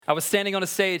I was standing on a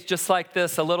stage just like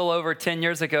this a little over 10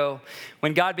 years ago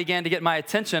when God began to get my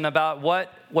attention about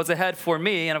what was ahead for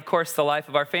me and, of course, the life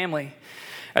of our family.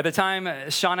 At the time,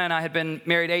 Shauna and I had been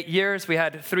married 8 years. We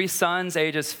had 3 sons,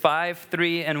 ages 5,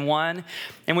 3, and 1.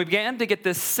 And we began to get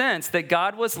this sense that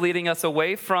God was leading us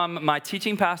away from my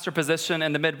teaching pastor position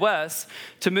in the Midwest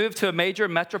to move to a major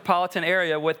metropolitan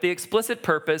area with the explicit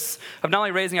purpose of not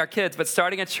only raising our kids, but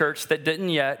starting a church that didn't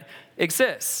yet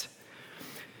exist.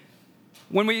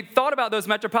 When we thought about those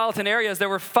metropolitan areas, there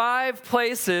were 5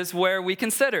 places where we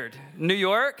considered: New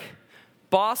York,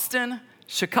 Boston,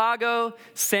 Chicago,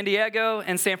 San Diego,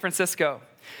 and San Francisco.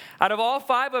 Out of all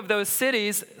 5 of those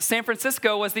cities, San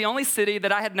Francisco was the only city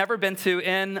that I had never been to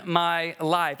in my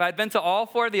life. I'd been to all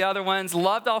 4 of the other ones,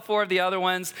 loved all 4 of the other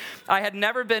ones. I had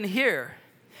never been here.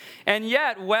 And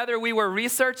yet, whether we were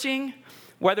researching,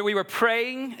 whether we were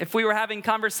praying, if we were having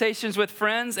conversations with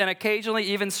friends and occasionally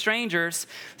even strangers,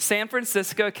 San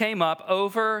Francisco came up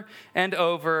over and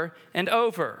over and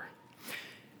over.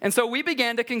 And so we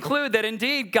began to conclude that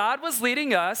indeed God was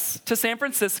leading us to San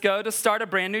Francisco to start a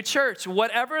brand new church,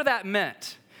 whatever that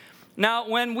meant. Now,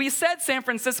 when we said San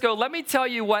Francisco, let me tell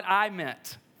you what I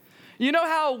meant. You know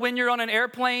how when you're on an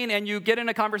airplane and you get in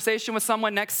a conversation with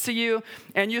someone next to you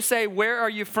and you say, "Where are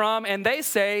you from?" and they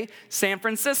say, "San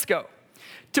Francisco."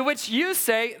 To which you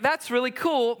say, "That's really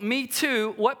cool, me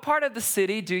too. What part of the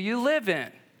city do you live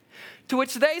in?" To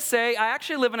which they say, "I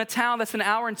actually live in a town that's an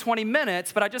hour and 20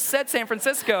 minutes, but I just said San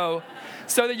Francisco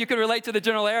so that you could relate to the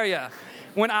general area."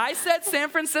 When I said San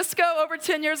Francisco over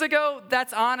 10 years ago,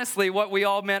 that's honestly what we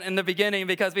all meant in the beginning,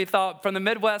 because we thought from the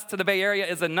Midwest to the Bay Area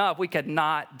is enough. We could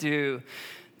not do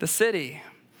the city.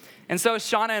 And so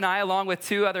Shauna and I, along with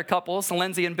 2 other couples,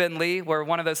 Lindsay and Ben Lee were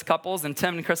one of those couples, and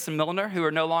Tim and Kristen Milner, who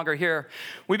are no longer here,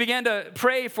 we began to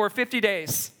pray for 50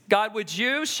 days. God, would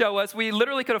you show us? We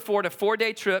literally could afford a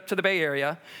 4-day trip to the Bay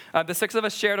Area. The 6 of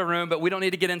us shared a room, but we don't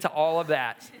need to get into all of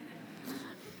that.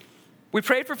 We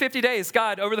prayed for 50 days.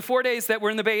 God, over the 4 days that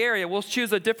we're in the Bay Area, we'll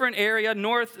choose a different area,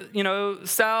 north,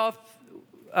 south,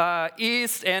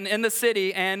 east, and in the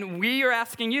city, and we are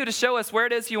asking you to show us where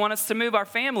it is you want us to move our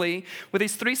family with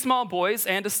these 3 small boys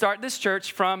and to start this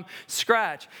church from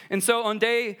scratch. And so on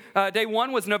day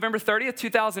 1 was November 30th,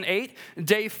 2008.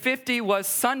 Day 50 was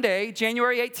Sunday,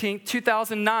 January 18th,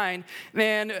 2009.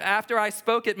 And after I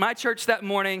spoke at my church that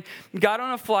morning, got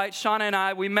on a flight, Shauna and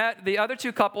I, we met the other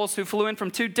 2 couples who flew in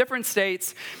from 2 different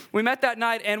states. We met that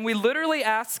night, and we literally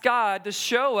asked God to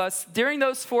show us during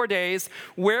those 4 days,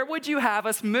 where would you have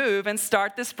us move and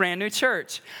start this brand new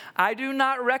church? I do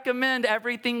not recommend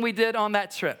everything we did on that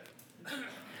trip.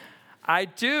 I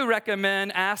do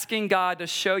recommend asking God to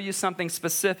show you something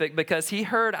specific, because he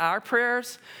heard our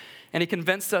prayers and he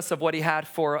convinced us of what he had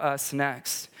for us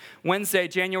next. Wednesday,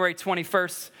 January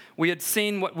 21st, we had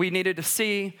seen what we needed to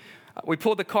see. We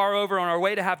pulled the car over on our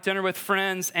way to have dinner with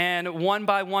friends, and one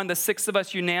by one, the 6 of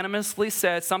us unanimously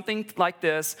said something like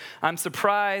this: "I'm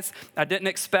surprised, I didn't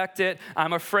expect it,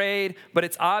 I'm afraid, but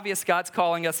it's obvious God's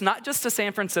calling us not just to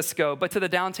San Francisco, but to the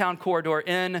downtown corridor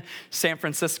in San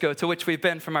Francisco, to which we've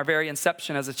been from our very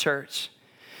inception as a church."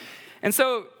 And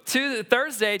so to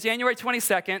Thursday, January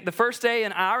 22nd, the first day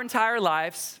in our entire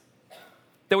lives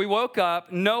that we woke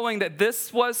up knowing that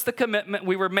this was the commitment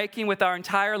we were making with our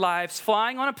entire lives,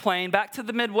 flying on a plane back to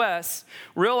the Midwest,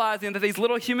 realizing that these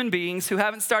little human beings who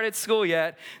haven't started school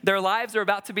yet, their lives are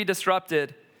about to be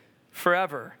disrupted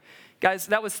forever. Guys,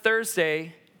 that was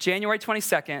Thursday, January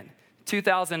 22nd,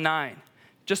 2009.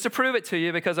 Just to prove it to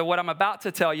you, because of what I'm about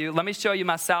to tell you, let me show you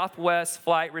my Southwest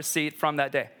flight receipt from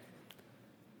that day.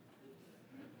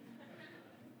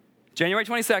 January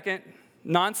 22nd,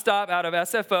 nonstop out of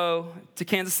SFO to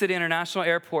Kansas City International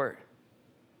Airport.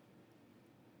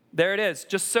 There it is.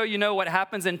 Just so you know what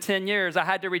happens in 10 years, I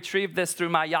had to retrieve this through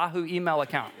my Yahoo email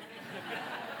account.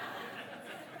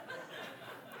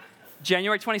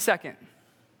 January 22nd,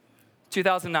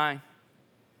 2009,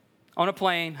 on a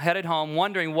plane, headed home,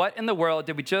 wondering what in the world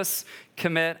did we just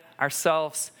commit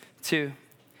ourselves to.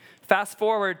 Fast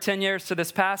forward 10 years to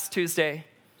this past Tuesday,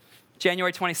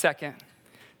 January 22nd,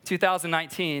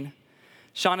 2019,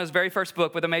 Shauna's very first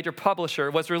book with a major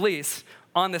publisher was released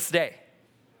on this day.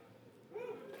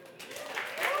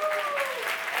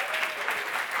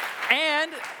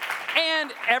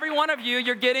 And every one of you,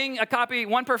 you're getting a copy,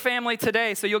 1 per family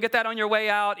today, so you'll get that on your way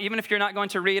out, even if you're not going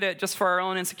to read it, just for our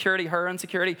own insecurity, her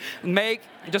insecurity.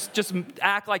 Just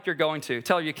act like you're going to.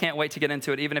 Tell her you can't wait to get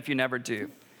into it, even if you never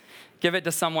do. Give it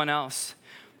to someone else.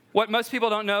 What most people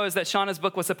don't know is that Shauna's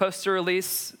book was supposed to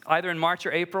release either in March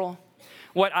or April.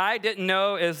 What I didn't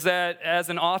know is that as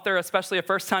an author, especially a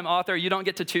first-time author, you don't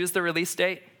get to choose the release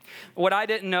date. What I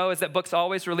didn't know is that books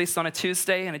always released on a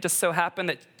Tuesday, and it just so happened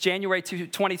that January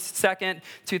 22nd,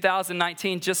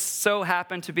 2019 just so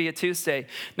happened to be a Tuesday.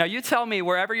 Now, you tell me,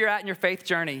 wherever you're at in your faith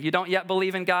journey, you don't yet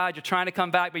believe in God, you're trying to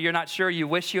come back, but you're not sure, you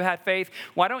wish you had faith.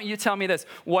 Why don't you tell me this?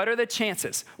 What are the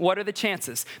chances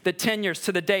that 10 years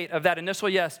to the date of that initial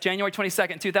yes, January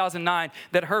 22nd, 2009,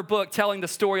 that her book telling the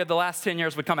story of the last 10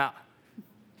 years would come out?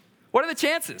 What are the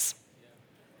chances?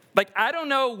 Like, I don't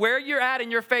know where you're at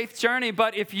in your faith journey,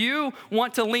 but if you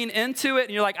want to lean into it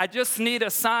and you're like, I just need a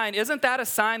sign, isn't that a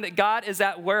sign that God is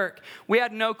at work? We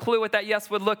had no clue what that yes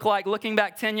would look like. Looking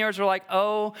back 10 years, we're like,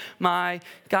 oh my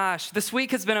gosh. This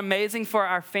week has been amazing for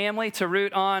our family to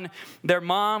root on their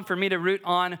mom, for me to root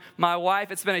on my wife.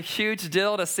 It's been a huge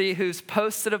deal to see who's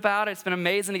posted about it. It's been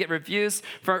amazing to get reviews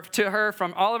to her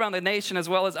from all around the nation as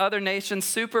well as other nations.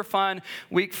 Super fun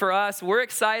week for us. We're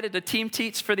excited to team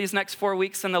teach for these next 4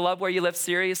 weeks in the Love Where You Live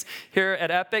series here at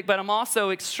Epic, but I'm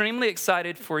also extremely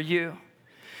excited for you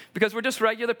because we're just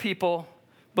regular people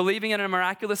believing in a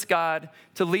miraculous God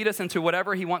to lead us into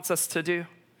whatever he wants us to do.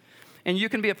 And you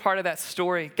can be a part of that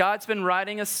story. God's been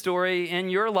writing a story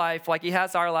in your life like he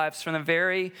has our lives from the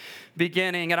very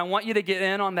beginning, and I want you to get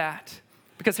in on that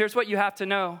because here's what you have to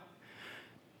know.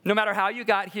 No matter how you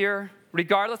got here,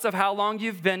 regardless of how long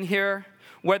you've been here,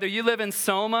 whether you live in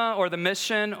Soma or the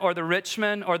Mission or the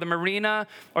Richmond or the Marina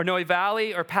or Noe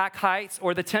Valley or Pack Heights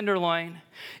or the Tenderloin,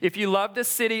 if you love this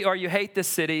city or you hate this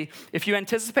city, if you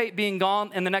anticipate being gone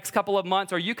in the next couple of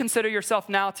months or you consider yourself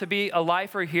now to be a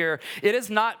lifer here, it is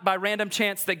not by random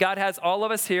chance that God has all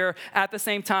of us here at the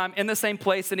same time, in the same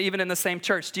place, and even in the same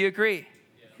church. Do you agree?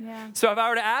 Yeah. So if I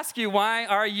were to ask you, why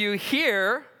are you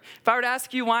here? If I were to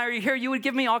ask you, why are you here? You would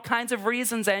give me all kinds of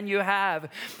reasons, and you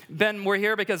have. Ben, we're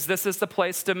here because this is the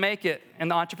place to make it in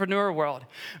the entrepreneur world.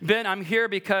 Ben, I'm here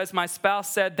because my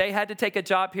spouse said they had to take a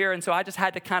job here, and so I just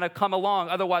had to kind of come along.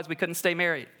 Otherwise, we couldn't stay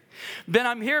married. Ben,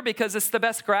 I'm here because it's the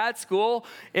best grad school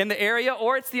in the area,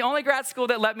 or it's the only grad school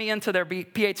that let me into their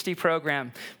PhD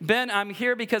program. Ben, I'm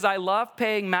here because I love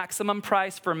paying maximum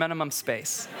price for minimum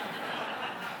space.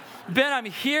 Ben, I'm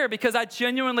here because I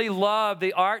genuinely love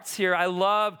the arts here. I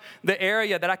love the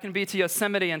area that I can be to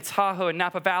Yosemite and Tahoe and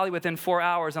Napa Valley within 4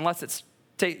 hours, unless it's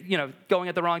going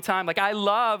at the wrong time. Like, I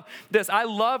love this. I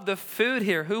love the food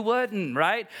here. Who wouldn't,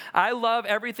 right? I love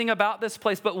everything about this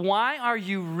place. But why are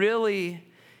you really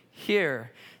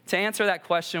here? To answer that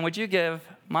question, would you give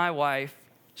my wife,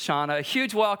 Shauna, a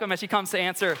huge welcome as she comes to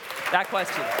answer that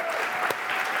question?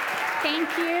 Thank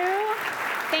you.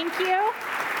 Thank you.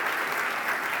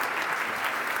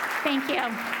 Thank you.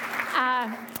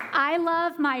 I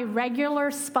love my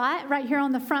regular spot right here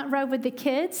on the front row with the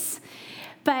kids,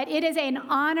 but it is an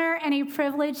honor and a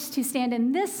privilege to stand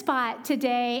in this spot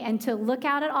today and to look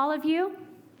out at all of you.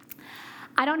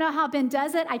 I don't know how Ben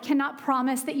does it. I cannot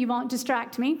promise that you won't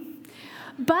distract me.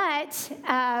 But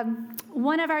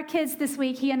one of our kids this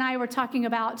week, he and I were talking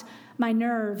about my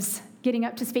nerves getting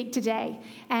up to speak today.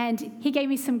 And he gave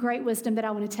me some great wisdom that I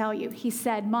want to tell you. He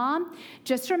said, Mom,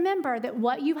 just remember that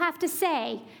what you have to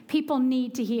say, people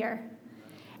need to hear.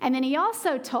 And then he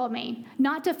also told me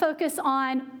not to focus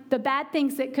on the bad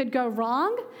things that could go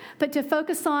wrong, but to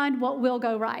focus on what will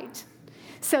go right.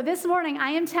 So this morning,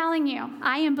 I am telling you,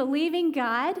 I am believing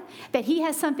God that he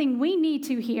has something we need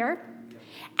to hear,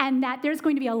 and that there's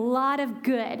going to be a lot of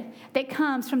good that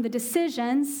comes from the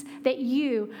decisions that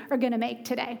you are going to make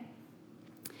today.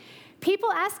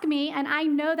 People ask me, and I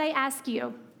know they ask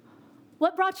you,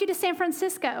 what brought you to San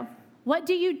Francisco? What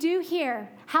do you do here?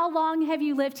 How long have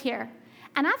you lived here?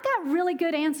 And I've got really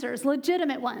good answers,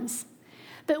 legitimate ones.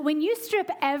 But when you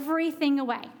strip everything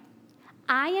away,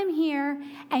 I am here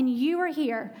and you are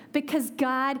here because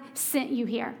God sent you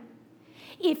here.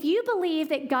 If you believe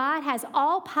that God has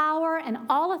all power and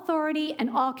all authority and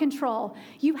all control,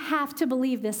 you have to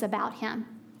believe this about him.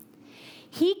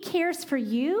 He cares for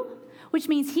you, which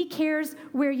means he cares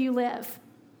where you live.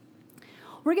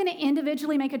 We're going to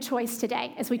individually make a choice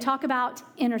today as we talk about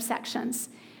intersections.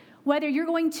 Whether you're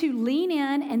going to lean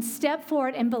in and step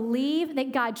forward and believe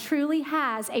that God truly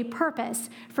has a purpose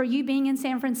for you being in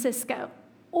San Francisco,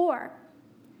 or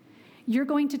you're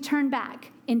going to turn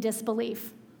back in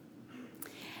disbelief.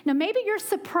 Now, maybe you're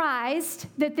surprised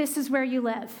that this is where you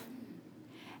live.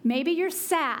 Maybe you're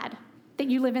sad that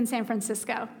you live in San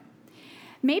Francisco.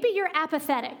 Maybe you're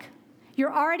apathetic.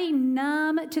 You're already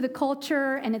numb to the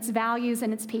culture and its values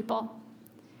and its people.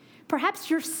 Perhaps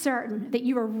you're certain that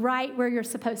you are right where you're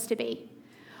supposed to be.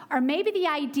 Or maybe the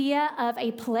idea of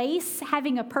a place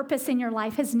having a purpose in your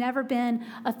life has never been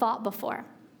a thought before.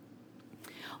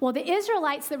 Well, the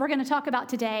Israelites that we're going to talk about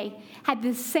today had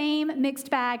the same mixed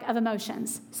bag of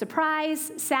emotions: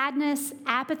 surprise, sadness,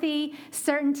 apathy,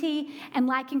 certainty, and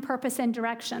lacking purpose and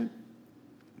direction.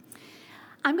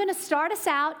 I'm going to start us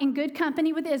out in good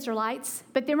company with the Israelites,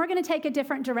 but then we're going to take a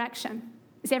different direction.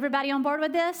 Is everybody on board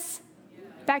with this?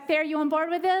 Back there, you on board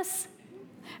with this?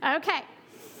 Okay.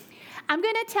 I'm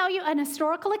going to tell you an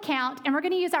historical account, and we're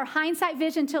going to use our hindsight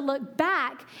vision to look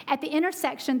back at the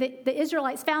intersection that the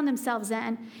Israelites found themselves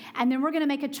in, and then we're going to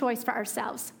make a choice for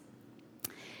ourselves.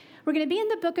 We're going to be in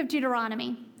the book of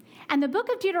Deuteronomy, and the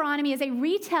book of Deuteronomy is a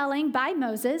retelling by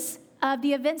Moses of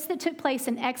the events that took place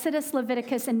in Exodus,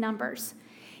 Leviticus, and Numbers.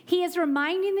 He is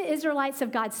reminding the Israelites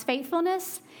of God's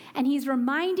faithfulness, and he's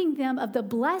reminding them of the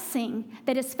blessing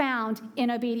that is found in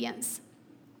obedience.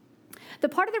 The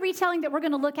part of the retelling that we're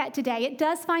going to look at today, it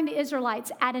does find the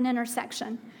Israelites at an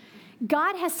intersection.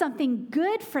 God has something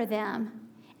good for them,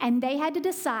 and they had to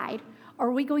decide,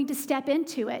 are we going to step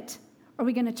into it, or are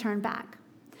we going to turn back?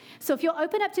 So if you'll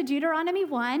open up to Deuteronomy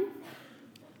 1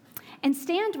 and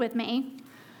stand with me,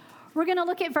 we're going to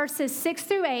look at verses 6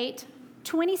 through 8,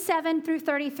 27 through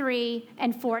 33,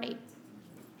 and 40.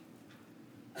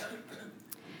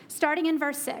 Starting in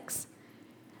verse 6.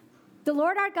 The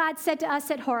Lord our God said to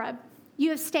us at Horeb, "You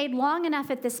have stayed long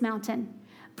enough at this mountain.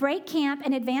 Break camp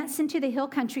and advance into the hill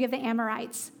country of the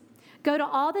Amorites. Go to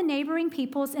all the neighboring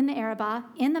peoples in the Arabah,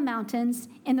 in the mountains,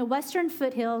 in the western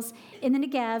foothills, in the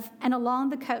Negev, and along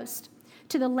the coast,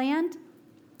 to the land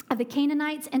of the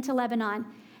Canaanites and to Lebanon,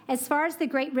 as far as the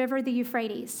great river, the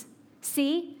Euphrates.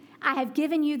 See, I have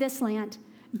given you this land.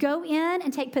 Go in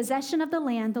and take possession of the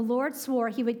land the Lord swore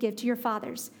he would give to your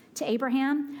fathers, to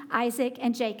Abraham, Isaac,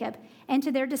 and Jacob, and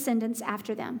to their descendants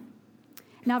after them."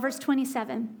 Now, verse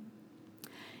 27.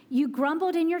 "You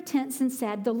grumbled in your tents and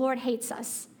said, 'The Lord hates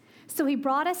us.' So he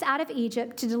brought us out of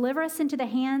Egypt to deliver us into the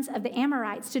hands of the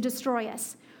Amorites to destroy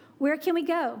us. Where can we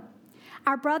go?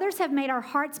 Our brothers have made our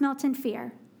hearts melt in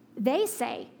fear. They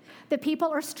say, 'The people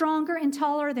are stronger and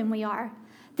taller than we are.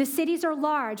 The cities are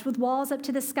large with walls up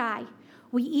to the sky.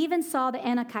 We even saw the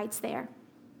Anakites there.'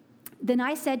 Then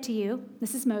I said to you,"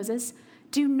 this is Moses,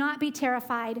 "do not be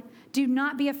terrified. Do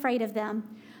not be afraid of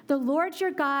them. The Lord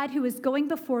your God, who is going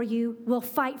before you, will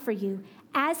fight for you,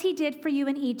 as he did for you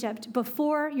in Egypt,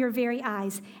 before your very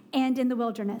eyes, and in the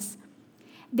wilderness.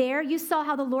 There you saw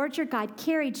how the Lord your God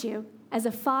carried you, as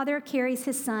a father carries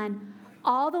his son,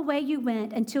 all the way you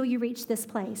went until you reached this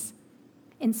place.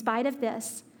 In spite of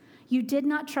this, you did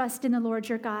not trust in the Lord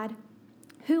your God,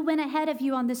 who went ahead of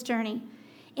you on this journey,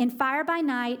 in fire by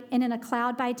night and in a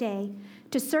cloud by day,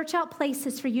 to search out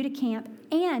places for you to camp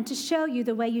and to show you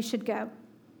the way you should go."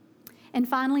 And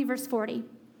finally, verse 40.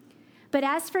 "But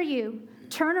as for you,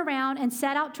 turn around and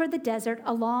set out toward the desert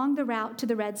along the route to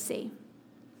the Red Sea."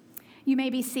 You may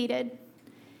be seated,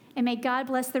 and may God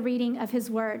bless the reading of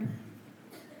his word.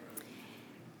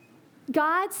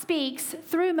 God speaks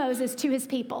through Moses to his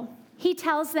people. He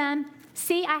tells them,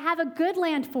 "See, I have a good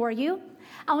land for you.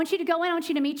 I want you to go in. I want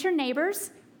you to meet your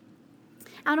neighbors.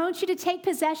 I want you to take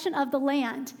possession of the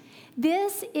land."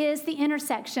 This is the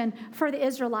intersection for the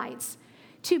Israelites,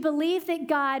 to believe that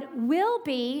God will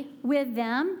be with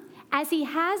them as he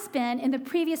has been in the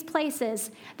previous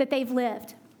places that they've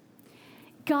lived.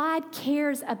 God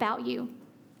cares about you.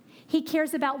 He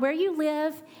cares about where you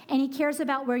live, and he cares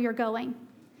about where you're going.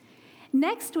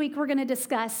 Next week, we're going to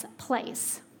discuss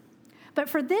place. But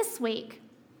for this week,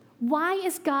 why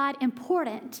is God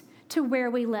important to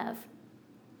where we live?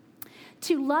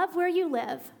 To love where you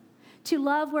live, to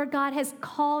love where God has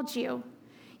called you,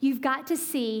 you've got to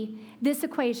see this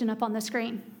equation up on the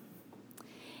screen.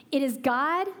 It is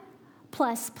God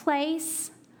plus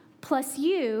place plus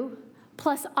you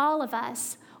plus all of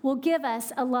us will give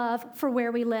us a love for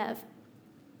where we live.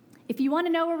 If you want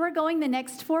to know where we're going the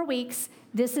next 4 weeks,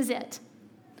 this is it.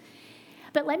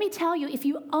 But let me tell you, if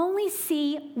you only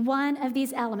see one of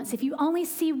these elements, if you only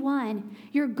see one,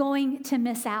 you're going to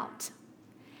miss out.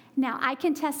 Now, I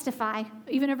can testify,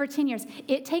 even over 10 years,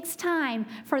 it takes time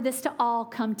for this to all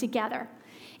come together.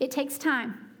 It takes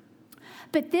time.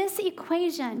 But this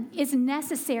equation is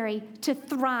necessary to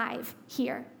thrive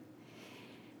here.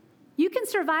 You can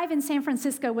survive in San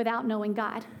Francisco without knowing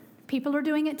God. People are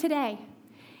doing it today.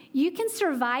 You can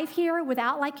survive here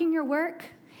without liking your work,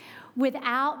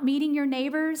 without meeting your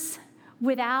neighbors,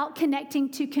 without connecting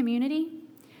to community.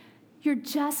 You're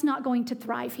just not going to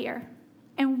thrive here.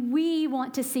 And we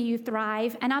want to see you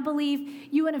thrive. And I believe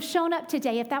you would have shown up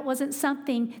today if that wasn't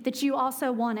something that you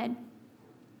also wanted.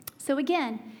 So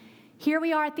again, here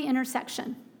we are at the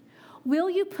intersection. Will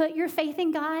you put your faith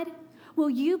in God? Will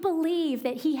you believe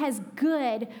that he has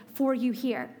good for you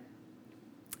here?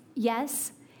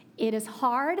 Yes, It is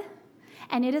hard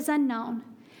and it is unknown,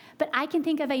 but I can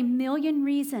think of a million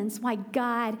reasons why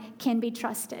God can be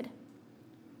trusted.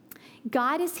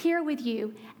 God is here with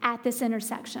you at this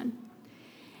intersection.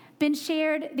 Ben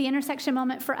shared the intersection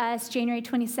moment for us January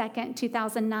 22nd,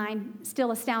 2009.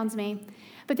 Still astounds me.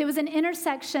 But there was an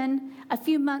intersection a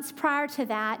few months prior to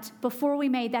that before we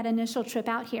made that initial trip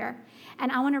out here.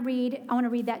 And I want to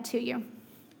read that to you.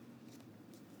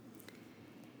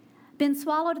 Ben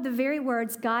swallowed the very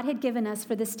words God had given us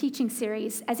for this teaching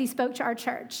series as he spoke to our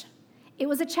church. It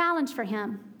was a challenge for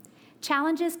him.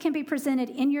 Challenges can be presented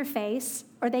in your face,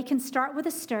 or they can start with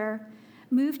a stir,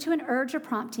 move to an urge or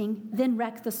prompting, then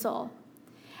wreck the soul.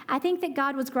 I think that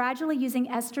God was gradually using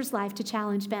Esther's life to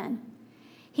challenge Ben.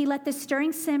 He let the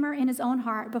stirring simmer in his own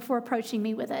heart before approaching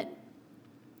me with it.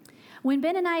 When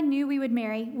Ben and I knew we would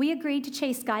marry, we agreed to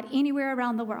chase God anywhere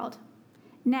around the world.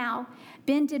 Now,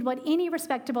 Ben did what any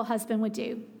respectable husband would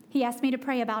do. He asked me to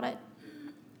pray about it.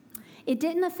 It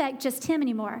didn't affect just him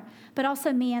anymore, but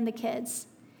also me and the kids.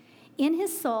 In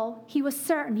his soul, he was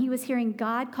certain he was hearing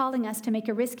God calling us to make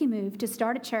a risky move to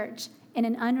start a church in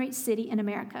an unreached city in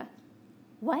America.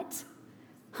 What?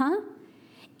 Huh?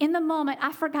 In the moment,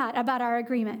 I forgot about our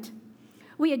agreement.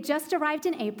 We had just arrived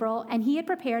in April, and he had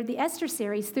prepared the Esther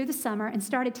series through the summer and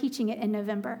started teaching it in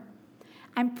November.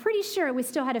 I'm pretty sure we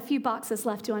still had a few boxes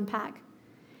left to unpack.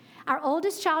 Our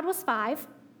oldest child was 5,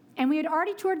 and we had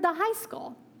already toured the high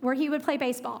school where he would play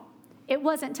baseball. It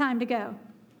wasn't time to go.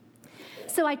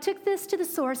 So I took this to the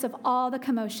source of all the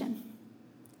commotion.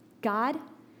 God,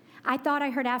 I thought I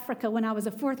heard Africa when I was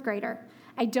a 4th grader.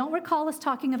 I don't recall us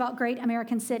talking about great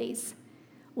American cities.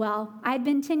 Well, I had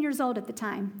been 10 years old at the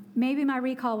time. Maybe my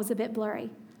recall was a bit blurry.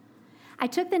 I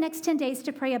took the next 10 days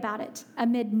to pray about it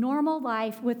amid normal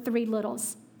life with 3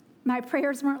 littles. My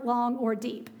prayers weren't long or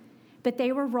deep, but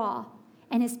they were raw,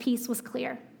 and his peace was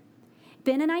clear.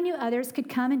 Ben and I knew others could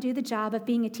come and do the job of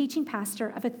being a teaching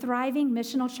pastor of a thriving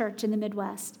missional church in the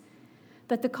Midwest.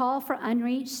 But the call for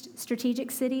unreached strategic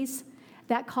cities,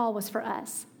 that call was for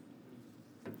us.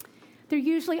 There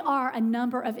usually are a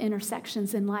number of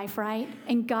intersections in life, right?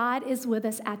 And God is with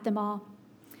us at them all.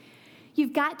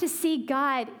 You've got to see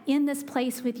God in this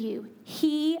place with you.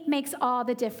 He makes all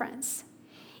the difference.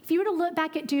 If you were to look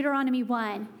back at Deuteronomy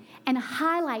 1 and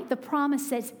highlight the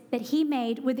promises that he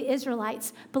made with the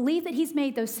Israelites, believe that he's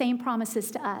made those same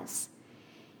promises to us.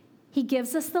 He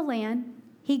gives us the land.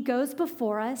 He goes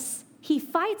before us. He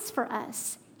fights for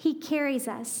us. He carries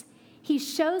us. He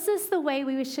shows us the way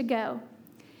we should go.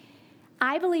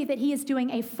 I believe that he is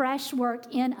doing a fresh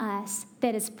work in us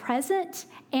that is present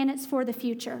and it's for the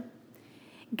future.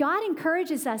 God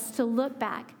encourages us to look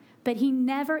back, but he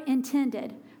never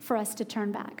intended for us to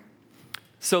turn back.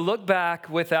 So look back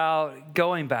without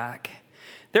going back.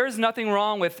 There is nothing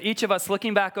wrong with each of us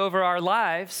looking back over our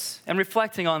lives and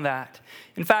reflecting on that.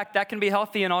 In fact, that can be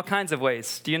healthy in all kinds of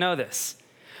ways. Do you know this?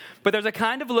 But there's a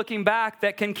kind of looking back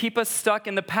that can keep us stuck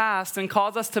in the past and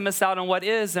cause us to miss out on what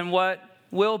is and what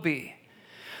will be.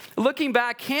 Looking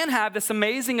back can have this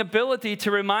amazing ability to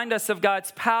remind us of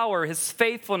God's power, his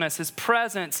faithfulness, his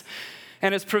presence,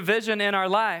 and his provision in our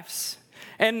lives.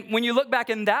 And when you look back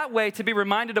in that way to be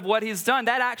reminded of what he's done,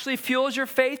 that actually fuels your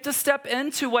faith to step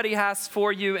into what he has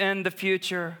for you in the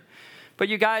future. But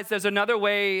you guys, there's another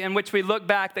way in which we look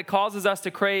back that causes us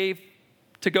to crave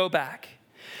to go back.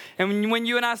 And when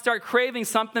you and I start craving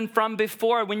something from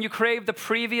before, when you crave the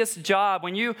previous job,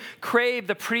 when you crave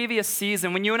the previous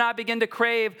season, when you and I begin to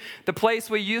crave the place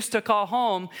we used to call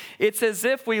home, it's as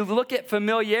if we look at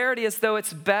familiarity as though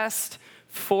it's best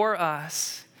for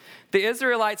us. The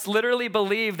Israelites literally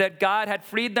believed that God had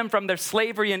freed them from their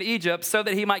slavery in Egypt so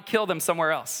that he might kill them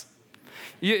somewhere else.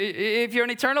 If you're an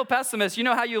eternal pessimist, you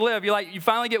know how you live. You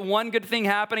finally get one good thing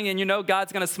happening and you know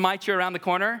God's going to smite you around the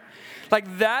corner.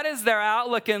 Like that is their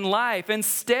outlook in life.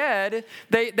 Instead,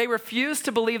 they refuse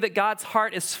to believe that God's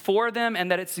heart is for them and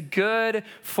that it's good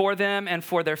for them and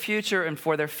for their future and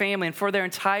for their family and for their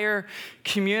entire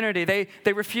community.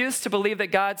 They refuse to believe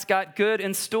that God's got good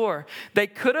in store. They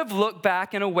could have looked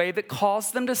back in a way that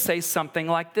caused them to say something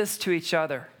like this to each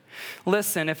other.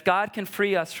 Listen, if God can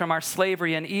free us from our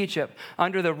slavery in Egypt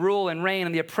under the rule and reign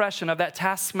and the oppression of that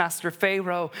taskmaster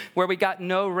Pharaoh, where we got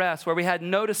no rest, where we had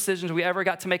no decisions we ever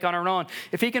got to make on our own,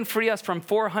 if he can free us from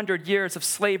 400 years of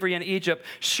slavery in Egypt,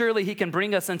 surely he can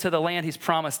bring us into the land he's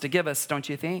promised to give us, don't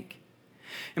you think?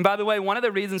 And by the way, one of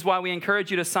the reasons why we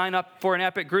encourage you to sign up for an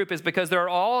Epic group is because for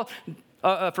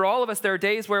all of us, there are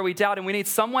days where we doubt and we need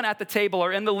someone at the table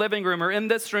or in the living room or in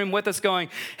this room with us going,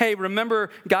 hey, remember,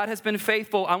 God has been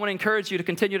faithful. I want to encourage you to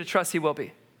continue to trust he will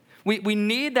be. We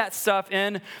need that stuff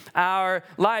in our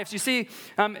lives. You see,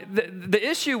 the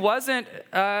issue wasn't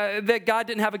that God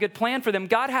didn't have a good plan for them.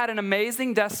 God had an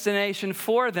amazing destination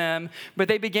for them, but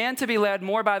they began to be led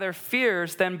more by their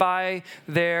fears than by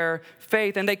their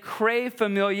faith. And they crave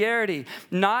familiarity,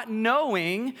 not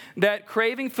knowing that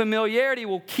craving familiarity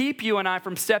will keep you and I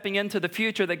from stepping into the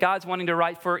future that God's wanting to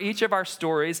write for each of our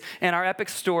stories and our epic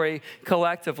story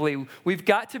collectively. We've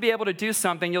got to be able to do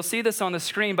something. You'll see this on the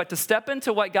screen, but to step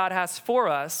into what God has for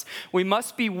us, we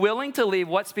must be willing to leave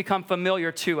what's become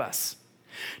familiar to us.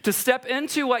 To step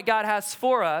into what God has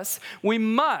for us, we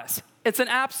must. It's an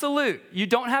absolute. You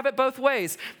don't have it both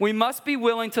ways. We must be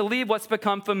willing to leave what's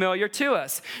become familiar to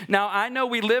us. Now, I know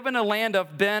we live in a land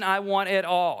of, Ben, I want it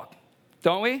all.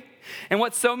 Don't we? And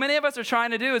what so many of us are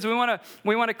trying to do is we want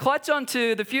to clutch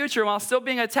onto the future while still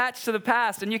being attached to the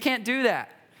past, and you can't do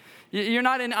that. You're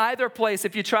not in either place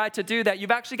if you try to do that.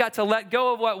 You've actually got to let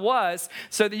go of what was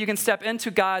so that you can step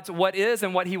into God's what is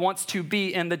and what he wants to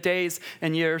be in the days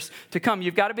and years to come.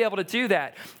 You've got to be able to do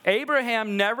that.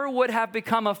 Abraham never would have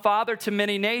become a father to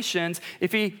many nations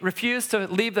if he refused to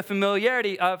leave the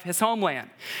familiarity of his homeland.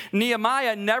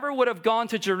 Nehemiah never would have gone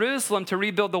to Jerusalem to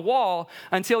rebuild the wall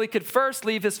until he could first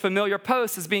leave his familiar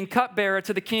post as being cupbearer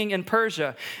to the king in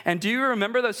Persia. And do you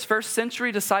remember those first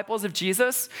century disciples of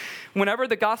Jesus? Whenever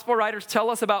the gospel writers tell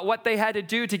us about what they had to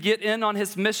do to get in on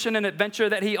his mission and adventure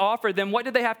that he offered them, what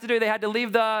did they have to do? They had to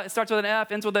leave it starts with an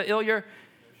F, ends with an Ilyar.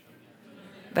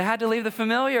 They had to leave the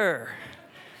familiar,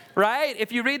 right?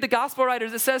 If you read the gospel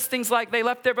writers, it says things like they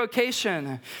left their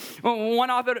vocation.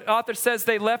 One author says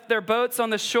they left their boats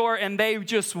on the shore and they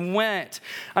just went.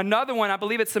 Another one, I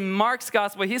believe it's in Mark's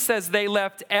gospel, he says they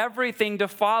left everything to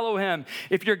follow him.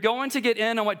 If you're going to get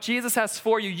in on what Jesus has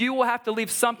for you, you will have to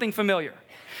leave something familiar.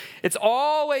 It's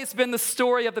always been the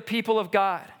story of the people of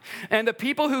God. And the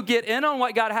people who get in on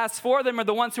what God has for them are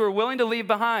the ones who are willing to leave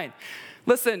behind.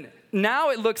 Listen, now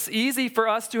it looks easy for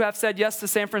us to have said yes to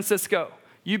San Francisco.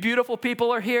 You beautiful people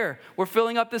are here. We're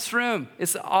filling up this room.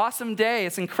 It's an awesome day.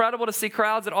 It's incredible to see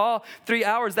crowds at all 3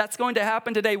 hours. That's going to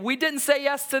happen today. We didn't say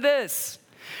yes to this.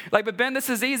 But Ben, this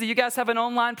is easy. You guys have an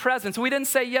online presence. We didn't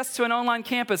say yes to an online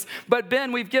campus. But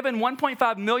Ben, we've given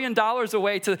 $1.5 million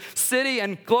away to city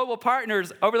and global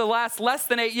partners over the last less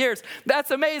than 8 years.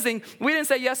 That's amazing. We didn't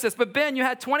say yes to this. But Ben, you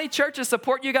had 20 churches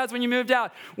support you guys when you moved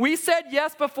out. We said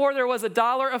yes before there was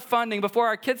 $1 of funding, before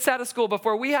our kids had a school,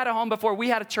 before we had a home, before we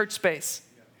had a church space.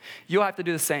 You'll have to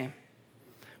do the same.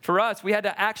 For us, we had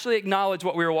to actually acknowledge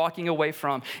what we were walking away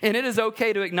from. And it is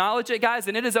okay to acknowledge it, guys,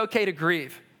 and it is okay to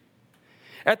grieve.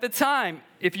 At the time,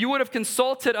 if you would have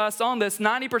consulted us on this,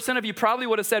 90% of you probably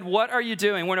would have said, what are you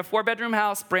doing? We're in a 4-bedroom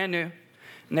house, brand new,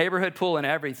 neighborhood pool and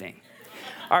everything.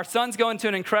 Our son's going to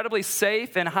an incredibly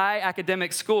safe and high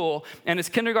academic school, and his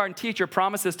kindergarten teacher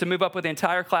promises to move up with the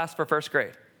entire class for first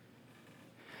grade.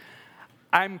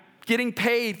 I'm getting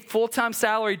paid full-time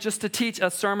salary just to teach a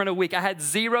sermon a week. I had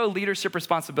 0 leadership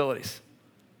responsibilities.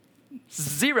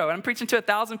 0. And I'm preaching to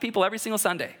 1,000 people every single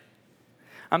Sunday.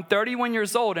 I'm 31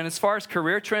 years old, and as far as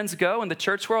career trends go in the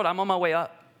church world, I'm on my way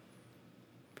up.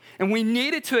 And we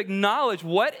needed to acknowledge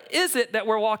what is it that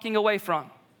we're walking away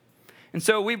from. And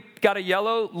so we've got a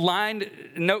yellow lined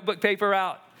notebook paper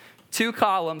out, 2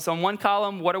 columns. On one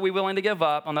column, what are we willing to give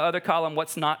up? On the other column,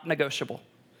 what's not negotiable?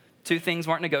 2 things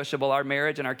weren't negotiable, our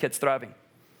marriage and our kids thriving.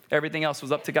 Everything else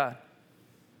was up to God.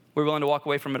 We're willing to walk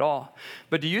away from it all.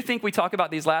 But do you think we talk about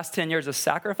these last 10 years as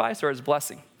sacrifice or as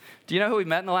blessing? Do you know who we've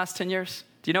met in the last 10 years?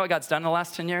 Do you know what God's done in the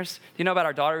last 10 years? Do you know about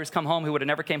our daughter who's come home who would have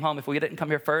never came home if we didn't come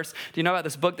here first? Do you know about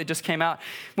this book that just came out?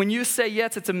 When you say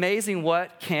yes, it's amazing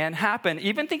what can happen.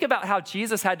 Even think about how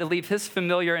Jesus had to leave his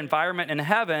familiar environment in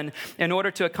heaven in order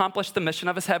to accomplish the mission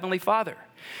of his heavenly Father.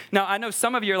 Now, I know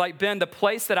some of you are like, Ben, the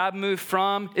place that I've moved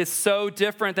from is so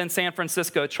different than San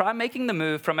Francisco. Try making the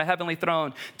move from a heavenly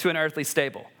throne to an earthly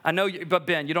stable. I know, but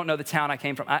Ben, you don't know the town I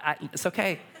came from. It's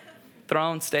okay.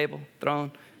 Throne, stable.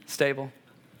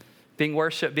 Being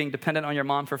worshiped, being dependent on your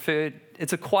mom for food.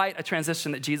 It's quite a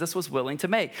transition that Jesus was willing to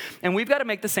make. And we've got to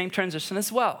make the same transition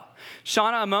as well.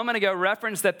 Shauna, a moment ago,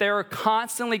 referenced that there are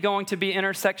constantly going to be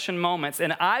intersection moments.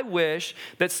 And I wish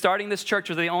that starting this church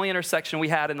was the only intersection we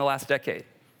had in the last decade.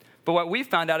 But what we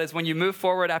found out is when you move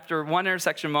forward after one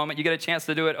intersection moment, you get a chance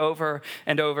to do it over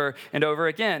and over and over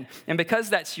again. And because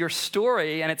that's your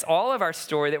story, and it's all of our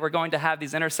story that we're going to have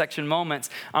these intersection moments,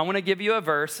 I want to give you a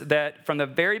verse that from the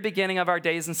very beginning of our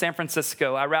days in San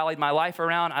Francisco, I rallied my life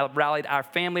around, I rallied our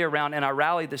family around, and I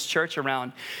rallied this church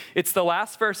around. It's the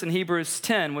last verse in Hebrews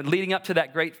 10, leading up to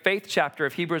that great faith chapter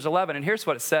of Hebrews 11. And here's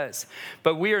what it says.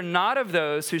 But we are not of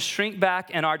those who shrink back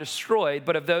and are destroyed,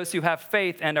 but of those who have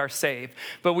faith and are saved.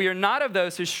 But we are are not of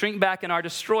those who shrink back and are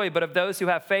destroyed, but of those who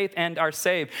have faith and are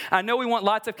saved. I know we want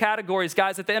lots of categories.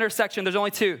 Guys, at the intersection, there's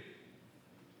only two.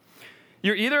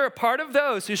 You're either a part of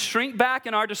those who shrink back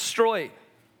and are destroyed,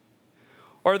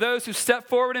 or those who step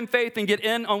forward in faith and get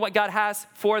in on what God has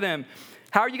for them.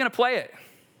 How are you going to play it?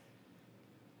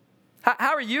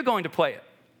 How are you going to play it?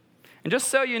 And just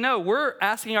so you know, we're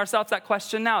asking ourselves that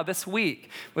question now, this week,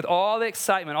 with all the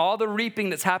excitement, all the reaping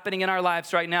that's happening in our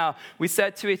lives right now. We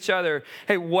said to each other,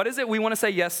 hey, what is it we want to say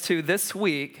yes to this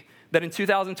week that in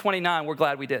 2029 we're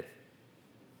glad we did?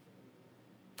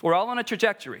 We're all on a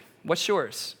trajectory. What's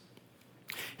yours?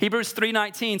 Hebrews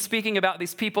 3:19, speaking about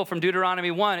these people from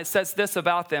Deuteronomy 1, it says this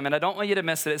about them, and I don't want you to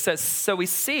miss it. It says, So we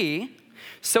see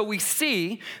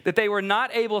that they were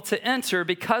not able to enter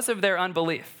because of their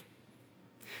unbelief.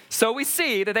 So we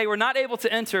see that they were not able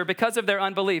to enter because of their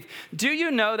unbelief. Do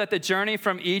you know that the journey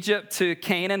from Egypt to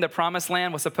Canaan, the promised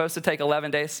land, was supposed to take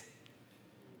 11 days?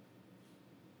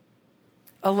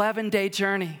 11-day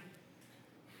journey.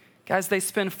 Guys, they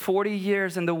spend 40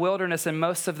 years in the wilderness, and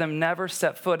most of them never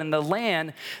set foot in the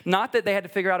land. Not that they had to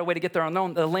figure out a way to get there on their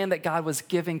own, the land that God was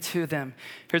giving to them.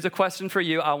 Here's a question for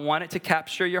you. I want it to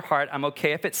capture your heart. I'm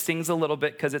okay if it stings a little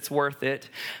bit because it's worth it.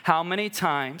 How many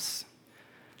times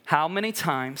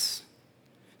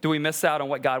do we miss out on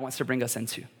what God wants to bring us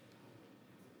into?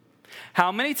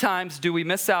 How many times do we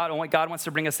miss out on what God wants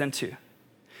to bring us into?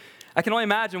 I can only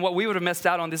imagine what we would have missed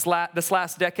out on this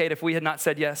last decade if we had not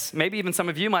said yes. Maybe even some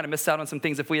of you might have missed out on some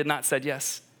things if we had not said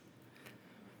yes.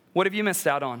 What have you missed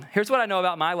out on? Here's what I know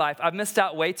about my life. I've missed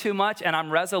out way too much, and I'm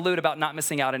resolute about not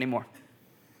missing out anymore.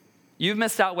 You've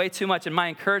missed out way too much, and my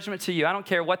encouragement to you, I don't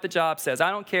care what the job says. I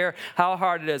don't care how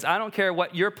hard it is. I don't care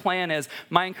what your plan is.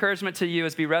 My encouragement to you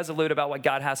is be resolute about what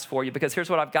God has for you, because here's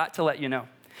what I've got to let you know.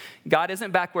 God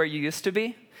isn't back where you used to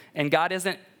be, and God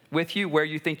isn't with you where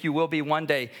you think you will be one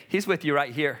day. He's with you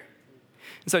right here.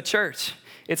 And so, church,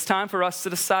 it's time for us to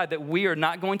decide that we are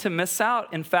not going to miss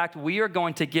out. In fact, we are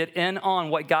going to get in on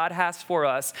what God has for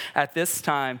us at this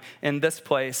time, in this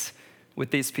place,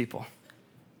 with these people.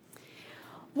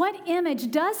 What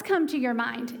image does come to your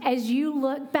mind as you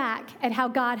look back at how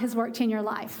God has worked in your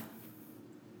life?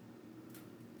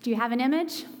 Do you have an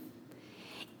image?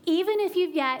 Even if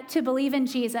you've yet to believe in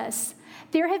Jesus,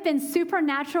 there have been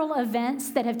supernatural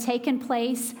events that have taken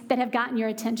place that have gotten your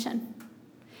attention.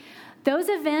 Those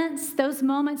events, those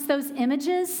moments, those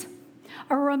images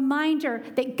are a reminder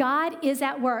that God is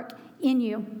at work in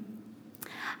you.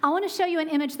 I want to show you an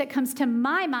image that comes to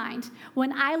my mind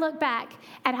when I look back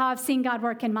at how I've seen God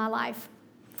work in my life.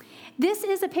 This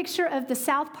is a picture of the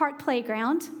South Park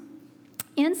playground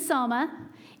in Selma.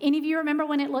 Any of you remember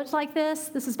when it looked like this?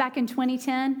 This was back in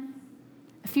 2010.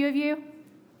 A few of you?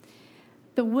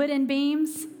 The wooden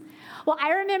beams. Well,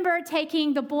 I remember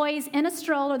taking the boys in a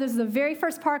stroller. This is the very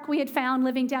first park we had found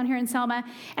living down here in Selma.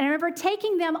 And I remember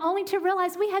taking them only to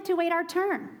realize we had to wait our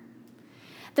turn.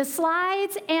 The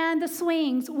slides and the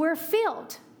swings were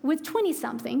filled with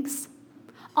 20-somethings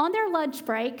on their lunch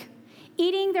break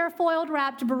eating their foiled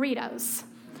wrapped burritos.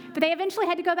 But they eventually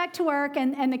had to go back to work,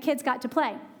 and the kids got to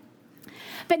play.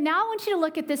 But now I want you to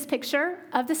look at this picture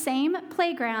of the same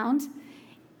playground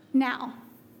now.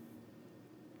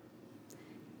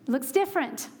 It looks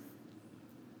different.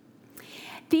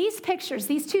 These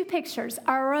two pictures,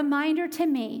 are a reminder to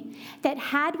me that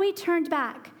had we turned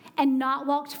back and not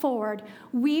walked forward,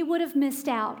 we would have missed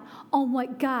out on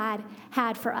what God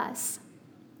had for us.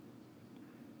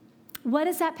 What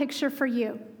is that picture for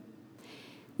you?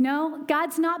 No,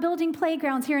 God's not building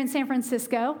playgrounds here in San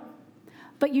Francisco,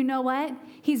 but you know what?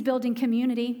 He's building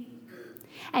community,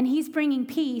 and He's bringing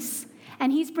peace,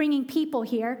 and He's bringing people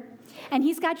here, and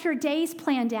He's got your days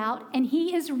planned out, and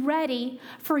He is ready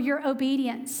for your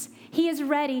obedience. He is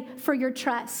ready for your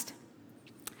trust.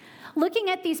 Looking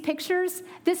at these pictures,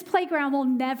 this playground will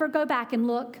never go back and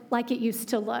look like it used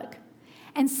to look.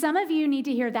 And some of you need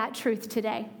to hear that truth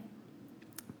today.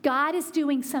 God is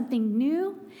doing something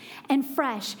new and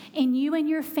fresh in you and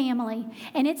your family,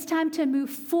 and it's time to move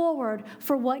forward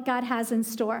for what God has in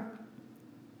store.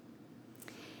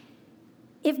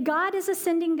 If God is a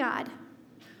sending God,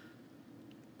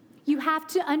 you have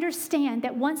to understand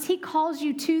that once He calls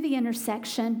you to the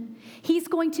intersection, He's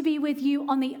going to be with you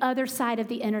on the other side of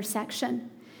the intersection.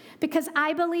 Because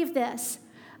I believe this,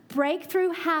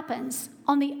 breakthrough happens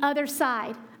on the other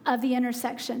side of the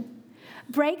intersection.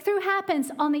 Breakthrough happens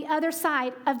on the other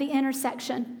side of the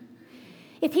intersection.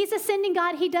 If He's a sending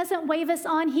God, He doesn't wave us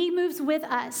on, He moves with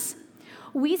us.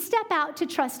 We step out to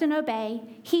trust and obey.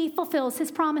 He fulfills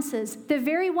His promises, the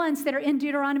very ones that are in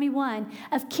Deuteronomy 1,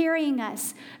 of carrying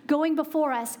us, going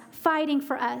before us, fighting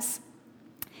for us.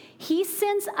 He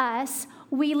sends us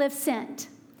we live sent.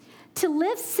 To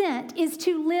live sent is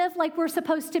to live like we're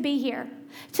supposed to be here,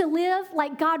 to live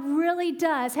like God really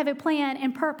does have a plan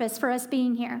and purpose for us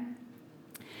being here.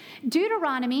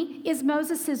 Deuteronomy is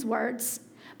Moses' words,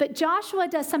 but Joshua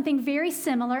does something very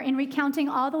similar in recounting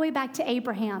all the way back to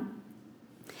Abraham.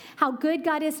 How good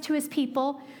God is to his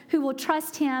people who will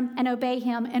trust him and obey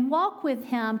him and walk with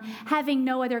him, having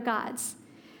no other gods.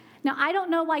 Now, I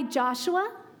don't know why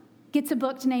Joshua gets a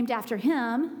book named after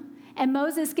him and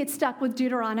Moses gets stuck with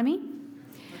Deuteronomy.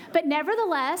 But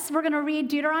nevertheless, we're going to read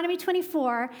Deuteronomy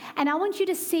 24, and I want you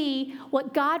to see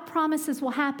what God promises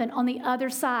will happen on the other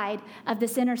side of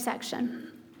this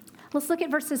intersection. Let's look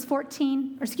at verses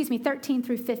 13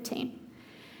 through 15.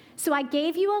 So I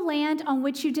gave you a land on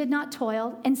which you did not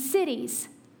toil, and cities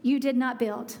you did not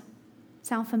build.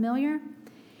 Sound familiar?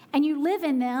 And you live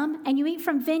in them, and you eat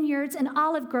from vineyards and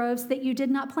olive groves that you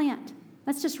did not plant.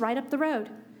 That's just right up the road.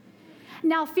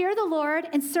 Now fear the Lord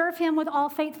and serve him with all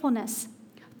faithfulness.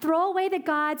 Throw away the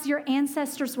gods your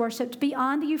ancestors worshipped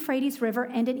beyond the Euphrates River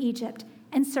and in Egypt,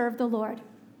 and serve the Lord.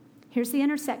 Here's the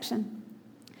intersection.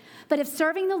 But if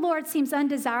serving the Lord seems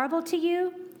undesirable to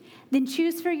you, then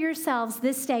choose for yourselves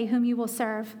this day whom you will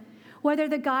serve, whether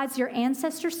the gods your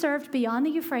ancestors served beyond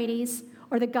the Euphrates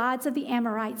or the gods of the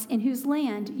Amorites in whose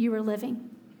land you are living.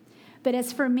 But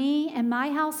as for me and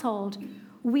my household,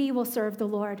 we will serve the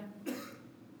Lord.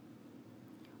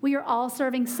 We are all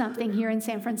serving something here in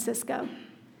San Francisco.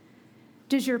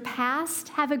 Does your past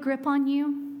have a grip on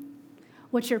you?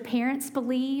 What your parents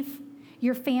believe?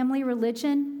 Your family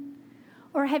religion?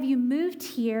 Or have you moved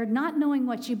here not knowing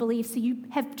what you believe, so you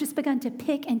have just begun to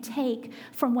pick and take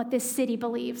from what this city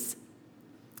believes?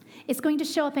 It's going to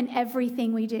show up in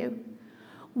everything we do.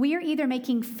 We are either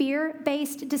making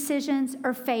fear-based decisions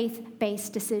or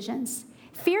faith-based decisions.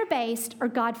 Fear-based or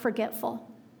God-forgetful.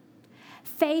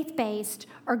 Faith-based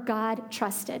or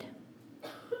God-trusted.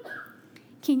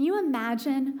 Can you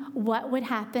imagine what would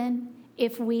happen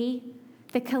if we,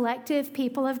 the collective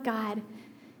people of God,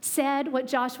 said what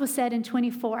Joshua said in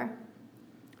 24?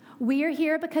 We are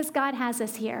here because God has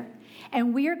us here,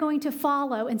 and we are going to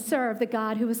follow and serve the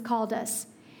God who has called us.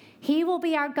 He will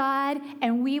be our God,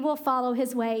 and we will follow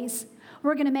his ways.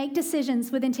 We're going to make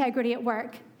decisions with integrity at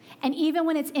work, and even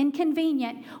when it's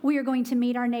inconvenient, we are going to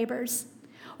meet our neighbors.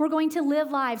 We're going to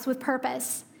live lives with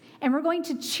purpose, and we're going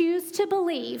to choose to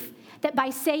believe that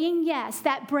by saying yes,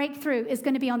 that breakthrough is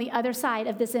going to be on the other side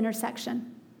of this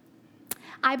intersection.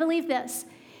 I believe this.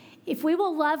 If we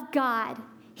will love God,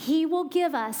 he will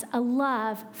give us a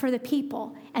love for the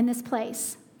people and this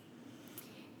place.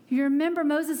 You remember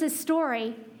Moses'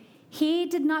 story. He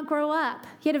did not grow up.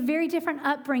 He had a very different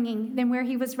upbringing than where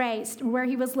he was raised, where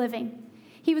he was living.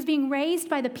 He was being raised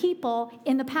by the people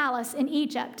in the palace in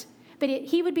Egypt. But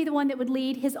he would be the one that would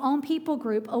lead his own people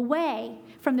group away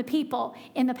from the people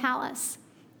in the palace.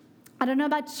 I don't know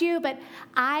about you, but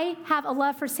I have a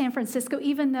love for San Francisco,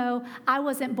 even though I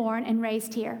wasn't born and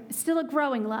raised here. It's still a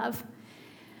growing love.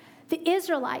 The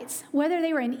Israelites, whether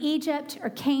they were in Egypt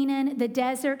or Canaan, the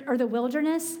desert or the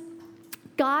wilderness,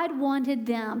 God wanted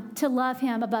them to love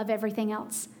him above everything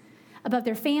else, above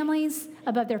their families,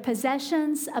 above their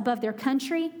possessions, above their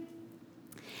country.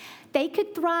 They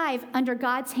could thrive under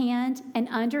God's hand and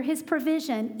under his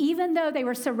provision, even though they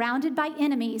were surrounded by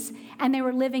enemies and they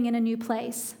were living in a new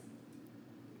place.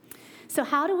 So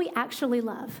how do we actually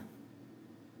love?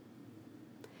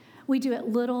 We do it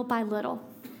little by little.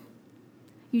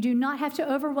 You do not have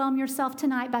to overwhelm yourself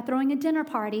tonight by throwing a dinner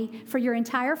party for your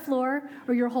entire floor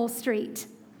or your whole street.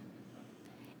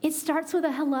 It starts with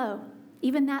a hello.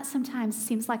 Even that sometimes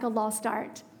seems like a lost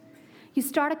art. You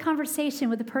start a conversation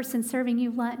with the person serving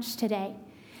you lunch today.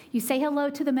 You say hello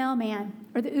to the mailman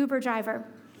or the Uber driver.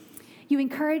 You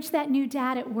encourage that new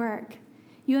dad at work.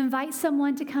 You invite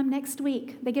someone to come next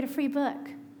week. They get a free book.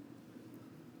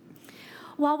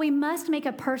 While we must make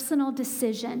a personal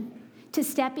decision to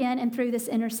step in and through this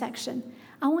intersection,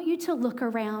 I want you to look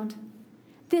around.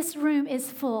 This room is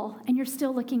full, and you're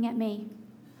still looking at me.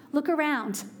 Look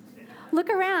around. Look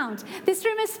around. This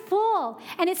room is full,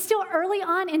 and it's still early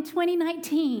on in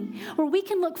 2019, where we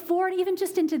can look forward even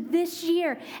just into this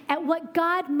year at what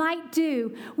God might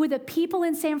do with the people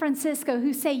in San Francisco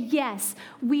who say, yes,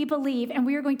 we believe, and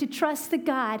we are going to trust the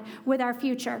God with our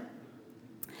future.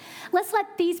 Let's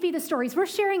let these be the stories. We're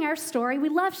sharing our story. We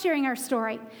love sharing our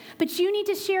story. But you need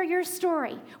to share your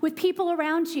story with people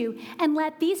around you and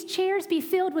let these chairs be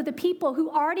filled with the people who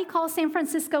already call San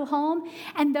Francisco home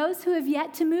and those who have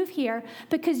yet to move here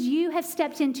because you have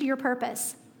stepped into your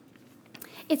purpose.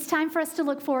 It's time for us to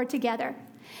look forward together,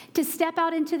 to step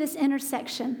out into this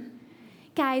intersection.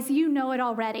 Guys, you know it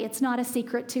already. It's not a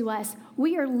secret to us.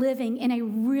 We are living in a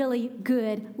really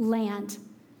good land.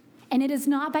 And it is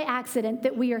not by accident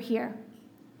that we are here.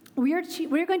 We're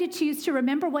going to choose to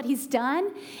remember what he's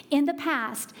done in the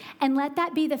past and let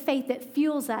that be the faith that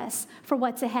fuels us for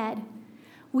what's ahead.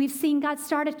 We've seen God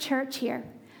start a church here.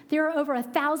 There are over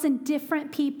 1,000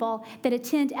 different people that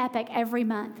attend Epic every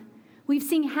month. We've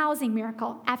seen housing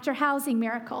miracle after housing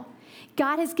miracle.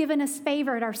 God has given us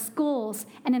favor at our schools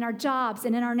and in our jobs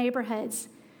and in our neighborhoods.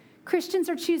 Christians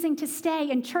are choosing to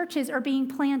stay and churches are being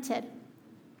planted.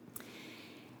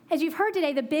 As you've heard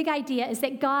today, the big idea is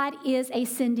that God is a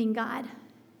sending God.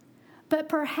 But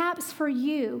perhaps for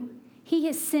you, he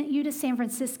has sent you to San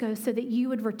Francisco so that you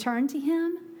would return to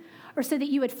him or so that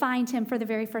you would find him for the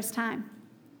very first time.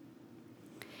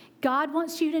 God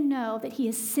wants you to know that he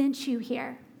has sent you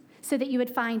here so that you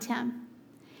would find him.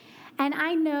 And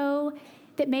I know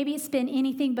that maybe it's been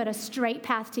anything but a straight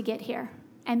path to get here.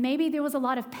 And maybe there was a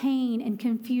lot of pain and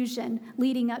confusion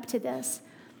leading up to this.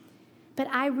 But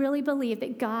I really believe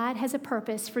that God has a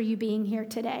purpose for you being here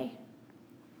today.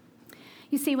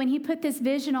 You see, when he put this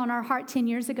vision on our heart 10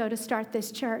 years ago to start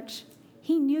this church,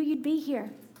 he knew you'd be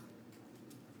here.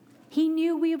 He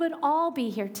knew we would all be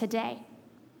here today.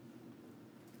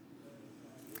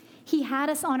 He had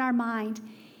us on our mind.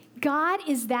 God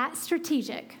is that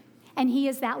strategic, and he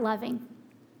is that loving.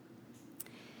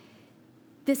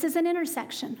 This is an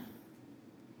intersection.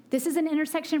 This is an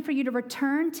intersection for you to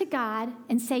return to God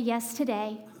and say yes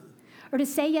today, or to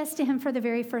say yes to him for the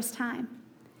very first time.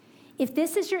 If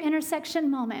this is your intersection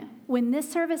moment, when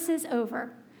this service is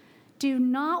over, do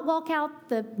not walk out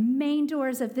the main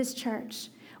doors of this church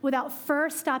without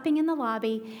first stopping in the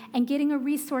lobby and getting a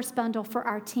resource bundle for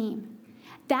our team.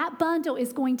 That bundle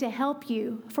is going to help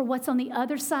you for what's on the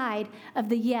other side of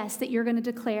the yes that you're going to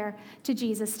declare to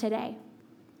Jesus today.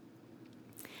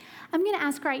 I'm going to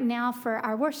ask right now for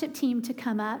our worship team to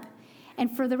come up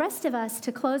and for the rest of us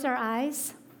to close our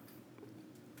eyes.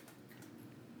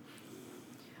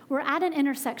 We're at an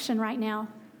intersection right now,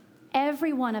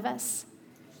 every one of us.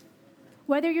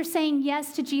 Whether you're saying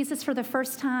yes to Jesus for the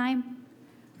first time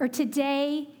or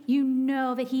today you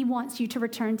know that he wants you to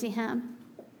return to him.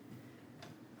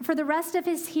 For the rest of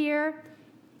us here,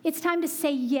 it's time to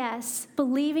say yes,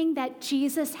 believing that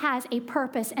Jesus has a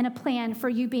purpose and a plan for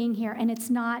you being here, and it's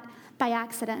not by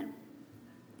accident.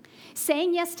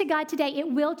 Saying yes to God today,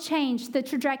 it will change the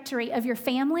trajectory of your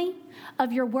family,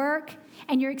 of your work,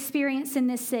 and your experience in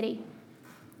this city.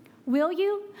 Will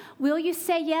you? Will you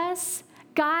say yes?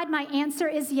 God, my answer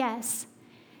is yes.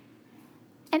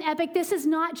 And Epic, this is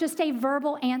not just a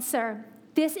verbal answer.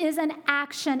 This is an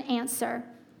action answer.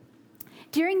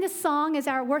 During this song, as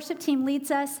our worship team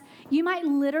leads us, you might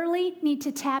literally need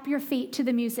to tap your feet to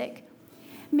the music.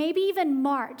 Maybe even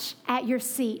march at your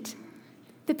seat.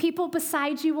 The people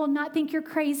beside you will not think you're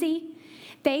crazy.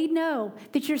 They know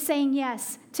that you're saying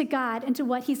yes to God and to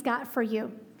what he's got for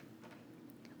you.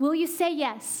 Will you say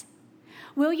yes?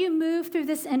 Will you move through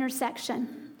this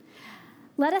intersection?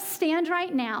 Let us stand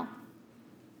right now.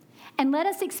 And let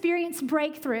us experience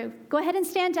breakthrough. Go ahead and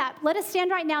stand up. Let us stand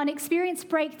right now and experience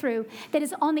breakthrough that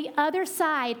is on the other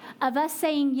side of us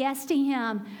saying yes to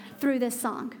him through this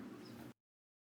song.